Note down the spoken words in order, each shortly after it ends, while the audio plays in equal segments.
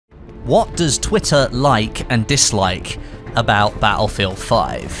What does Twitter like and dislike about Battlefield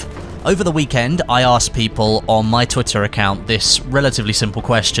 5? Over the weekend, I asked people on my Twitter account this relatively simple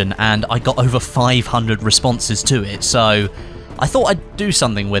question, and I got over 500 responses to it, so I thought I'd do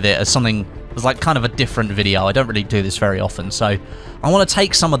something with it as like kind of a different video. I don't really do this very often, so I want to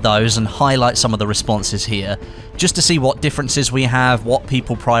take some of those and highlight some of the responses here, just to see what differences we have, what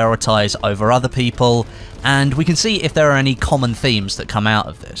people prioritize over other people, and we can see if there are any common themes that come out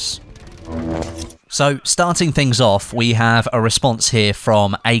of this. So, starting things off, we have a response here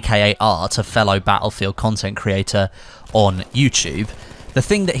from AKA Art, a fellow Battlefield content creator on YouTube. The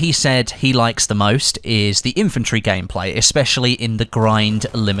thing that he said he likes the most is the infantry gameplay, especially in the grind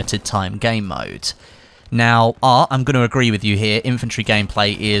limited time game mode. Now, Art, I'm going to agree with you here. Infantry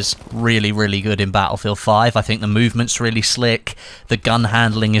gameplay is really, really good in Battlefield 5. I think the movement's really slick, the gun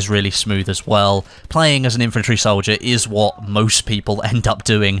handling is really smooth as well. Playing as an infantry soldier is what most people end up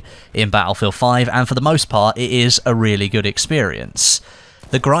doing in Battlefield 5, and for the most part, it is a really good experience.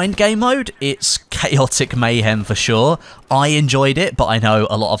 The grind game mode, it's chaotic mayhem for sure. I enjoyed it, but I know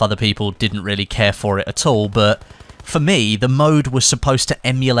a lot of other people didn't really care for it at all, but for me, the mode was supposed to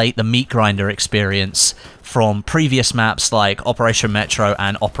emulate the meat grinder experience from previous maps like Operation Metro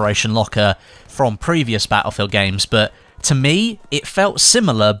and Operation Locker from previous Battlefield games, but to me, it felt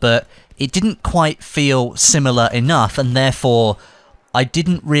similar, but it didn't quite feel similar enough, and therefore I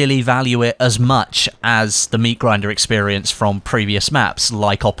didn't really value it as much as the meat grinder experience from previous maps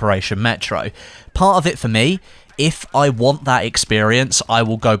like Operation Metro. Part of it for me, if I want that experience, I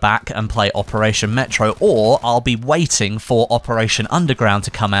will go back and play Operation Metro, or I'll be waiting for Operation Underground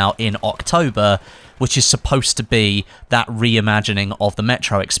to come out in October, which is supposed to be that reimagining of the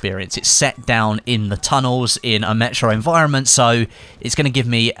Metro experience. It's set down in the tunnels in a Metro environment, so it's going to give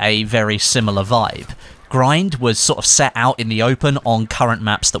me a very similar vibe. Grind was sort of set out in the open on current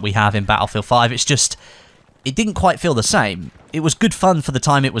maps that we have in Battlefield 5. It's just, it didn't quite feel the same. It was good fun for the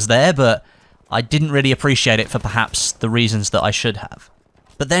time it was there, but I didn't really appreciate it for perhaps the reasons that I should have.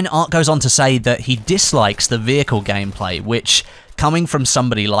 But then Art goes on to say that he dislikes the vehicle gameplay, which, coming from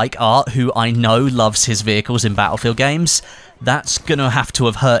somebody like Art, who I know loves his vehicles in Battlefield games, that's gonna have to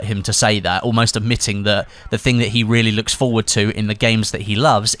have hurt him to say that, almost admitting that the thing that he really looks forward to in the games that he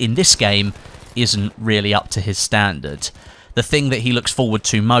loves in this game isn't really up to his standard. The thing that he looks forward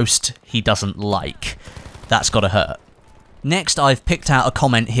to most, he doesn't like. That's gotta hurt. Next, I've picked out a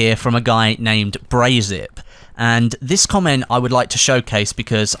comment here from a guy named Brazip, and this comment I would like to showcase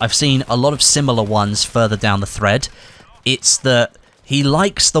because I've seen a lot of similar ones further down the thread. It's that he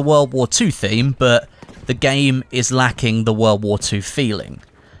likes the World War II theme, but the game is lacking the World War II feeling.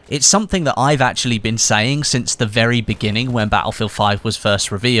 It's something that I've actually been saying since the very beginning when Battlefield 5 was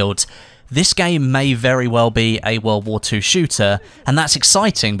first revealed. This game may very well be a World War II shooter, and that's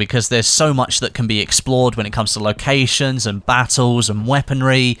exciting because there's so much that can be explored when it comes to locations and battles and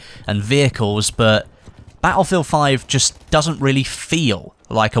weaponry and vehicles, but Battlefield 5 just doesn't really feel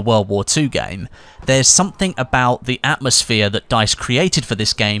like a World War II game. There's something about the atmosphere that DICE created for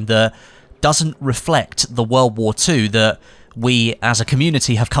this game that doesn't reflect the World War II that we as a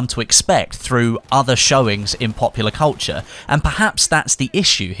community have come to expect through other showings in popular culture, and perhaps that's the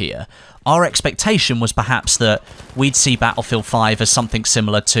issue here. Our expectation was perhaps that we'd see Battlefield 5 as something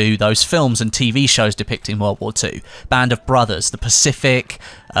similar to those films and TV shows depicting World War II. Band of Brothers, The Pacific,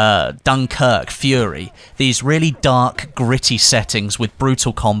 Dunkirk, Fury. These really dark, gritty settings with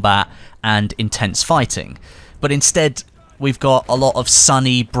brutal combat and intense fighting. But instead, we've got a lot of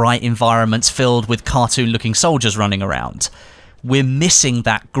sunny, bright environments filled with cartoon-looking soldiers running around. We're missing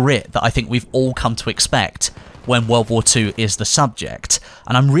that grit that I think we've all come to expect when World War II is the subject,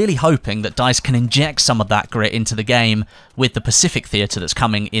 and I'm really hoping that DICE can inject some of that grit into the game with the Pacific Theatre that's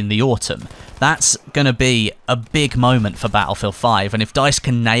coming in the autumn. That's going to be a big moment for Battlefield 5, and if DICE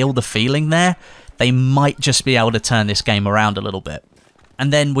can nail the feeling there, they might just be able to turn this game around a little bit.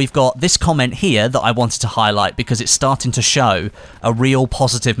 And then we've got this comment here that I wanted to highlight because it's starting to show a real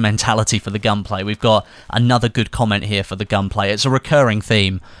positive mentality for the gunplay. We've got another good comment here for the gunplay. It's a recurring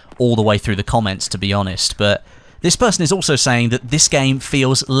theme all the way through the comments, to be honest, but this person is also saying that this game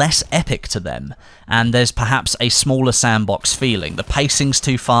feels less epic to them, and there's perhaps a smaller sandbox feeling. The pacing's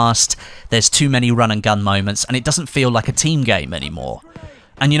too fast, there's too many run and gun moments, and it doesn't feel like a team game anymore.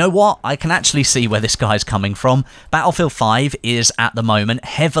 And you know what? I can actually see where this guy's coming from. Battlefield 5 is, at the moment,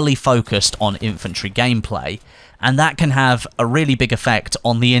 heavily focused on infantry gameplay, and that can have a really big effect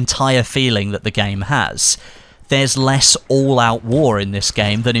on the entire feeling that the game has. there's less all-out war in this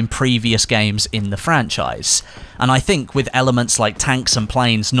game than in previous games in the franchise. And I think with elements like tanks and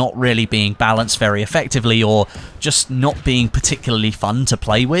planes not really being balanced very effectively, or just not being particularly fun to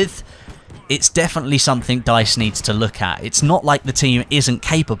play with, it's definitely something DICE needs to look at. It's not like the team isn't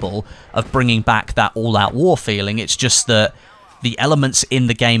capable of bringing back that all-out war feeling, it's just that the elements in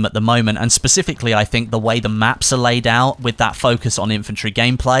the game at the moment, and specifically I think the way the maps are laid out with that focus on infantry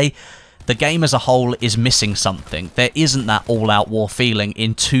gameplay, the game as a whole is missing something. There isn't that all-out war feeling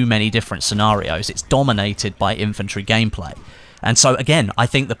in too many different scenarios. It's dominated by infantry gameplay. And so again, I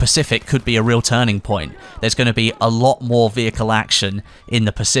think the Pacific could be a real turning point. There's going to be a lot more vehicle action in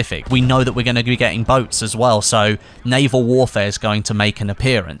the Pacific. We know that we're going to be getting boats as well, so naval warfare is going to make an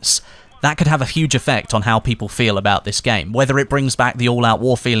appearance. That could have a huge effect on how people feel about this game. Whether it brings back the all-out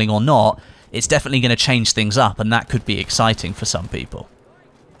war feeling or not, it's definitely going to change things up, and that could be exciting for some people.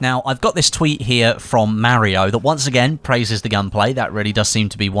 Now, I've got this tweet here from Mario that once again praises the gunplay. That really does seem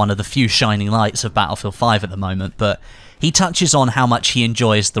to be one of the few shining lights of Battlefield 5 at the moment, but he touches on how much he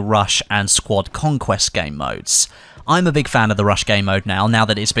enjoys the Rush and Squad Conquest game modes. I'm a big fan of the Rush game mode now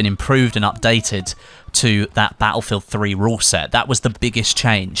that it's been improved and updated to that Battlefield 3 rule set. That was the biggest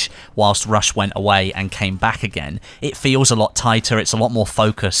change whilst Rush went away and came back again. It feels a lot tighter, it's a lot more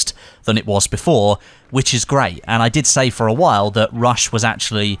focused than it was before, which is great. And I did say for a while that Rush was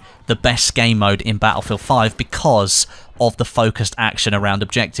actually the best game mode in Battlefield 5 because of the focused action around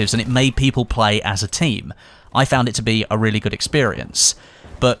objectives, and it made people play as a team. I found it to be a really good experience.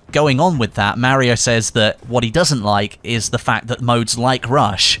 But going on with that, Mario says that what he doesn't like is the fact that modes like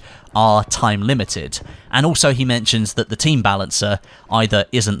Rush are time limited. And also he mentions that the team balancer either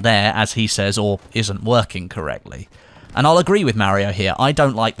isn't there, as he says, or isn't working correctly. And I'll agree with Mario here. I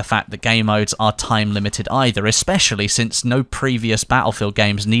don't like the fact that game modes are time limited either, especially since no previous Battlefield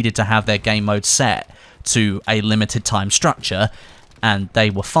games needed to have their game modes set to a limited time structure, and they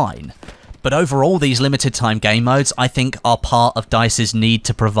were fine. But overall, these limited time game modes, I think, are part of DICE's need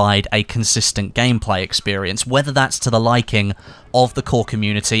to provide a consistent gameplay experience, whether that's to the liking of the core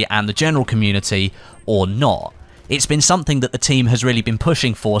community and the general community or not. It's been something that the team has really been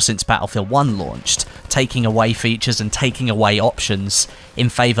pushing for since Battlefield 1 launched, taking away features and taking away options in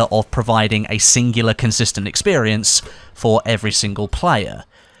favour of providing a singular consistent experience for every single player.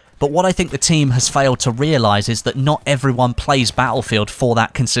 But what I think the team has failed to realise is that not everyone plays Battlefield for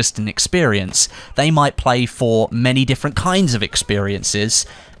that consistent experience. They might play for many different kinds of experiences,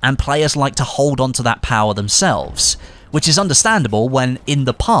 and players like to hold on to that power themselves, which is understandable when, in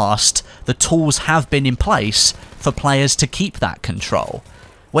the past, the tools have been in place for players to keep that control.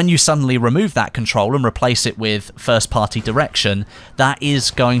 When you suddenly remove that control and replace it with first-party direction, that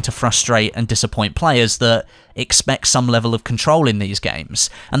is going to frustrate and disappoint players that expect some level of control in these games.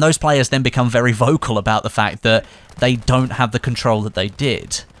 And those players then become very vocal about the fact that they don't have the control that they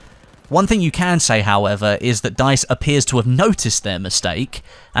did. One thing you can say, however, is that DICE appears to have noticed their mistake,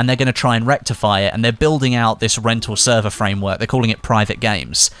 and they're going to try and rectify it, and they're building out this rental server framework. They're calling it Private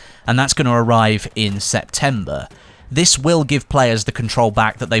Games, and that's going to arrive in September. This will give players the control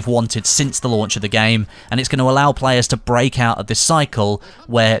back that they've wanted since the launch of the game, and it's going to allow players to break out of this cycle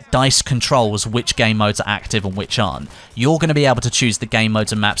where DICE controls which game modes are active and which aren't. You're going to be able to choose the game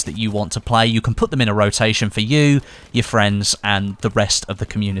modes and maps that you want to play. You can put them in a rotation for you, your friends, and the rest of the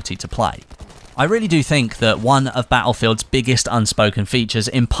community to play. I really do think that one of Battlefield's biggest unspoken features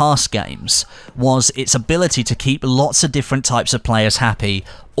in past games was its ability to keep lots of different types of players happy,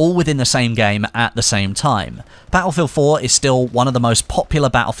 all within the same game at the same time. Battlefield 4 is still one of the most popular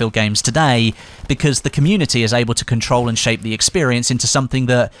Battlefield games today because the community is able to control and shape the experience into something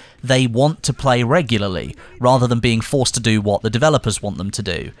that they want to play regularly, rather than being forced to do what the developers want them to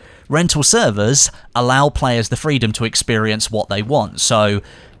do. Rental servers allow players the freedom to experience what they want, so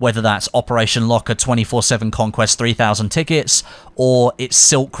whether that's Operation Locker 24/7 Conquest 3,000 tickets, or it's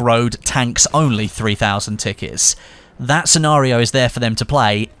Silk Road Tanks Only 3,000 tickets. That scenario is there for them to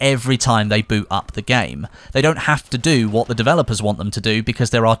play every time they boot up the game. They don't have to do what the developers want them to do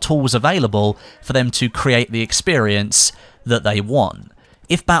because there are tools available for them to create the experience that they want.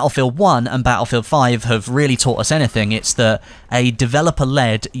 If Battlefield 1 and Battlefield 5 have really taught us anything, it's that a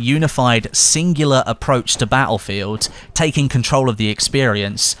developer-led, unified, singular approach to Battlefield, taking control of the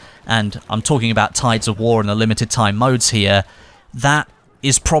experience, and I'm talking about Tides of War and the limited time modes here, that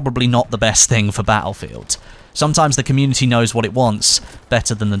is probably not the best thing for Battlefield. Sometimes the community knows what it wants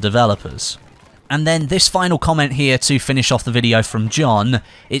better than the developers. And then this final comment here to finish off the video from John.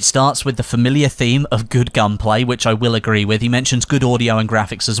 It starts with the familiar theme of good gunplay, which I will agree with. He mentions good audio and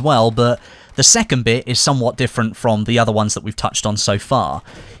graphics as well, but the second bit is somewhat different from the other ones that we've touched on so far.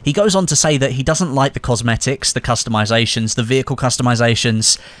 He goes on to say that he doesn't like the cosmetics, the customizations, the vehicle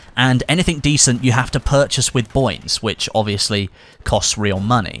customizations, and anything decent you have to purchase with points, which obviously costs real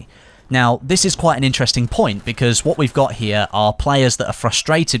money. Now, this is quite an interesting point, because what we've got here are players that are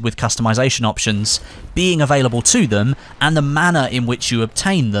frustrated with customization options being available to them and the manner in which you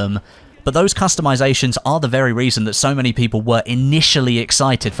obtain them, but those customizations are the very reason that so many people were initially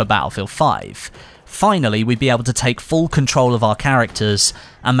excited for Battlefield 5. Finally, we'd be able to take full control of our characters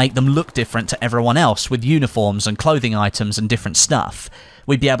and make them look different to everyone else with uniforms and clothing items and different stuff.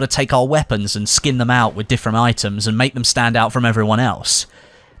 We'd be able to take our weapons and skin them out with different items and make them stand out from everyone else.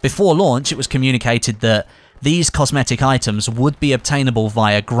 Before launch, it was communicated that these cosmetic items would be obtainable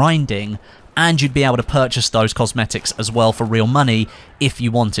via grinding, and you'd be able to purchase those cosmetics as well for real money if you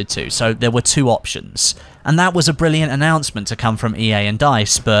wanted to. So there were two options. And that was a brilliant announcement to come from EA and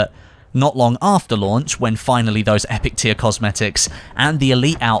DICE, but not long after launch, when finally those epic tier cosmetics and the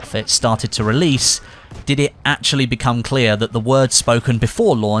elite outfits started to release, did it actually become clear that the words spoken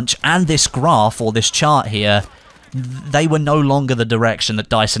before launch and this graph or this chart here, they were no longer the direction that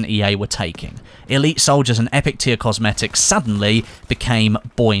DICE and EA were taking. Elite soldiers and epic tier cosmetics suddenly became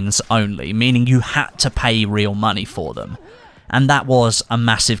points only, meaning you had to pay real money for them. And that was a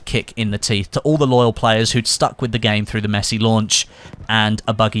massive kick in the teeth to all the loyal players who'd stuck with the game through the messy launch and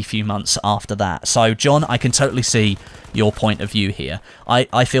a buggy few months after that. So, John, I can totally see your point of view here.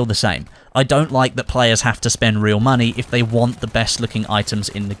 I feel the same. I don't like that players have to spend real money if they want the best looking items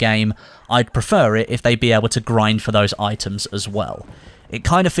in the game. I'd prefer it if they'd be able to grind for those items as well. It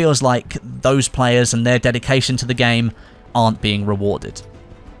kind of feels like those players and their dedication to the game aren't being rewarded.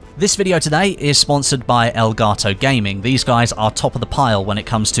 This video today is sponsored by Elgato Gaming. These guys are top of the pile when it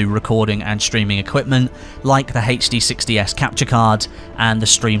comes to recording and streaming equipment, like the HD60S capture card and the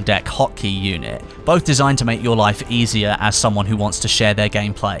Stream Deck hotkey unit, both designed to make your life easier as someone who wants to share their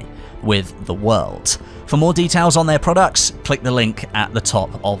gameplay with the world. For more details on their products, click the link at the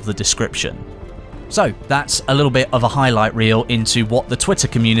top of the description. So that's a little bit of a highlight reel into what the Twitter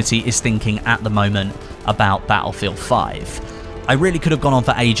community is thinking at the moment about Battlefield 5. I really could have gone on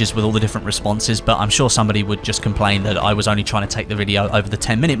for ages with all the different responses, but I'm sure somebody would just complain that I was only trying to take the video over the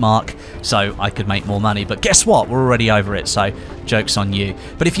 10-minute mark so I could make more money. But guess what? We're already over it, so joke's on you.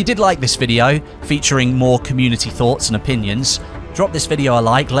 But if you did like this video, featuring more community thoughts and opinions, drop this video a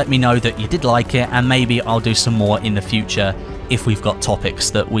like, let me know that you did like it, and maybe I'll do some more in the future if we've got topics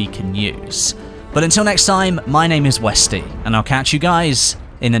that we can use. But until next time, my name is Westie, and I'll catch you guys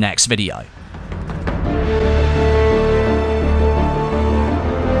in the next video.